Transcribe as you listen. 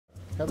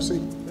Have a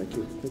seat. Thank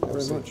you. Thank you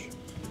very much.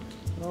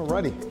 All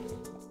righty.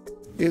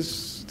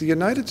 Is the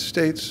United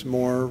States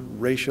more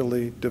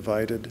racially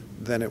divided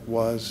than it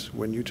was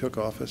when you took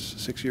office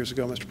 6 years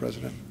ago, Mr.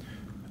 President?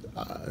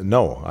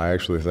 No, I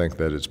actually think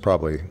that it's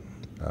probably,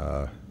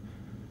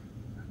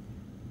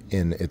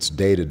 in its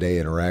day-to-day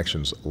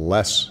interactions,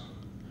 less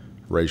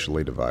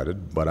racially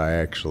divided, but I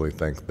actually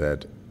think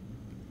that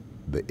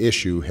the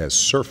issue has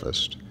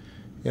surfaced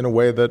in a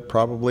way that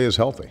probably is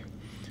healthy.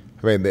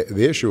 I mean,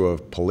 the issue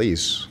of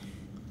police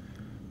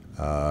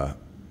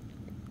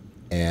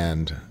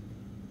and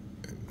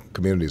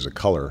communities of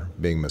color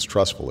being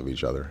mistrustful of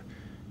each other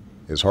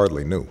is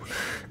hardly new.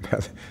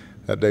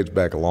 That dates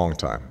back a long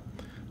time.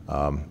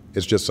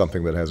 It's just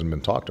something that hasn't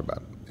been talked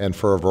about, and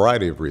for a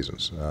variety of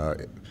reasons.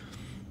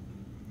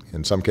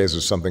 In some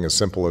cases, something as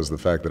simple as the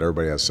fact that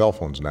everybody has cell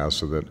phones now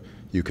so that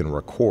you can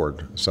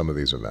record some of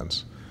these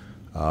events.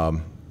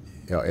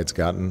 It's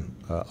gotten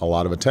a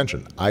lot of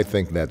attention. I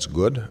think that's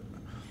good.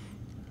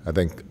 I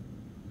think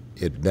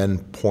it then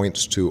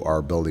points to our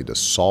ability to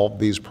solve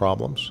these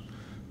problems.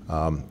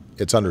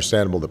 It's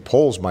understandable that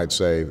polls might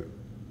say,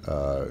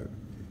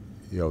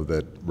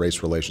 that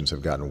race relations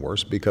have gotten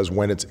worse, because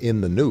when it's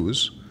in the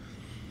news,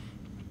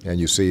 and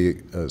you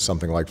see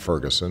something like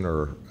Ferguson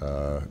or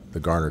the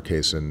Garner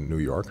case in New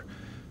York,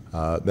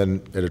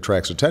 then it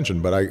attracts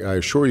attention. But I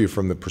assure you,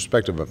 from the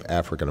perspective of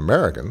African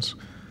Americans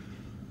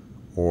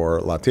or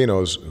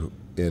Latinos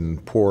in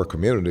poor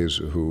communities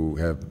who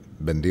have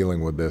been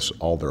dealing with this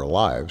all their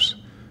lives,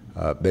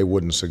 they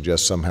wouldn't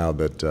suggest somehow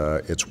that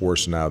it's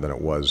worse now than it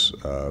was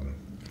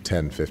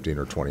 10, 15,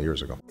 or 20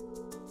 years ago.